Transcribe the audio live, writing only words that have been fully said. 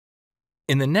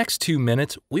In the next 2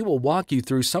 minutes, we will walk you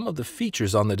through some of the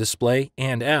features on the display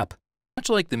and app. Much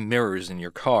like the mirrors in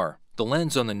your car, the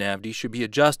lens on the Navdy should be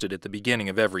adjusted at the beginning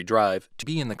of every drive to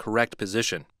be in the correct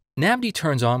position. Navdy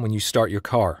turns on when you start your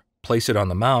car, place it on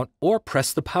the mount, or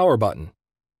press the power button.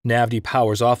 Navdy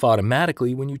powers off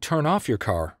automatically when you turn off your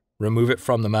car, remove it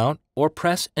from the mount, or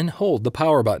press and hold the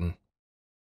power button.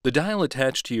 The dial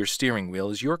attached to your steering wheel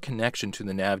is your connection to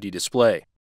the Navdy display.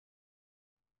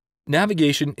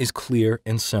 Navigation is clear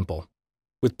and simple.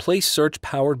 With Place Search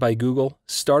powered by Google,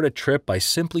 start a trip by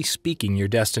simply speaking your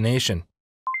destination.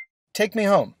 Take me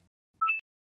home.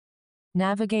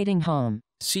 Navigating home.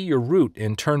 See your route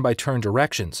and turn-by-turn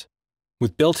directions.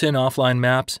 With built-in offline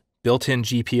maps, built-in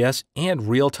GPS, and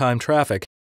real-time traffic,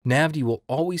 Navdy will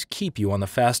always keep you on the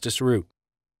fastest route.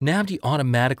 Navdy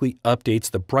automatically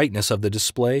updates the brightness of the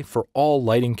display for all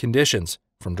lighting conditions,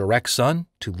 from direct sun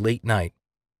to late night.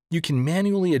 You can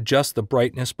manually adjust the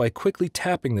brightness by quickly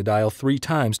tapping the dial 3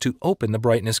 times to open the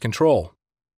brightness control.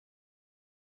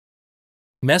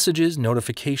 Messages,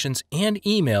 notifications, and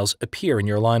emails appear in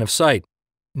your line of sight.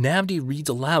 Navdy reads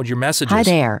aloud your messages. Hi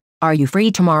there. Are you free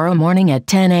tomorrow morning at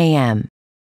 10 a.m.?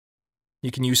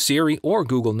 You can use Siri or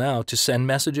Google Now to send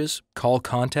messages, call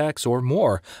contacts, or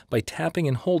more by tapping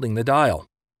and holding the dial.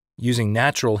 Using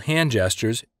natural hand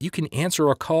gestures, you can answer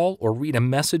a call or read a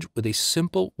message with a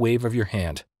simple wave of your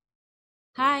hand.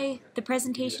 Hi, the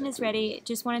presentation is ready.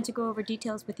 Just wanted to go over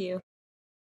details with you.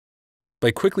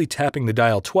 By quickly tapping the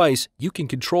dial twice, you can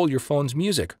control your phone's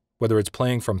music, whether it's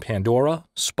playing from Pandora,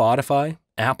 Spotify,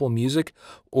 Apple Music,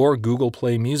 or Google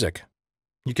Play Music.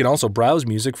 You can also browse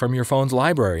music from your phone's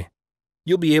library.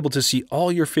 You'll be able to see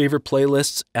all your favorite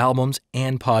playlists, albums,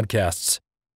 and podcasts.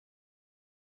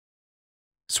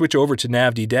 Switch over to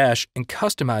Navdy Dash and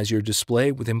customize your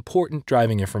display with important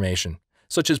driving information,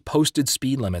 such as posted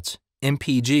speed limits,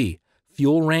 MPG,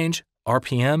 fuel range,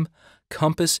 RPM,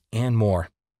 compass, and more.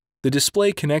 The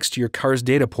display connects to your car's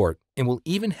data port and will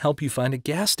even help you find a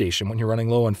gas station when you're running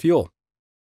low on fuel.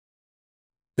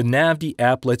 The Navdy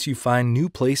app lets you find new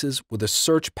places with a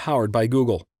search powered by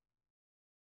Google.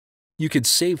 You could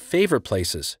save favorite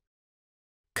places,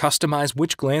 customize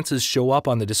which glances show up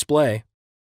on the display,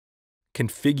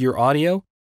 configure audio,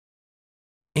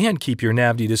 and keep your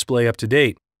Navdy display up to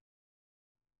date.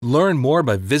 Learn more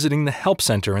by visiting the Help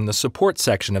Center in the Support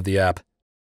section of the app.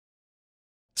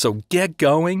 So get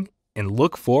going and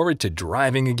look forward to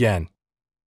driving again.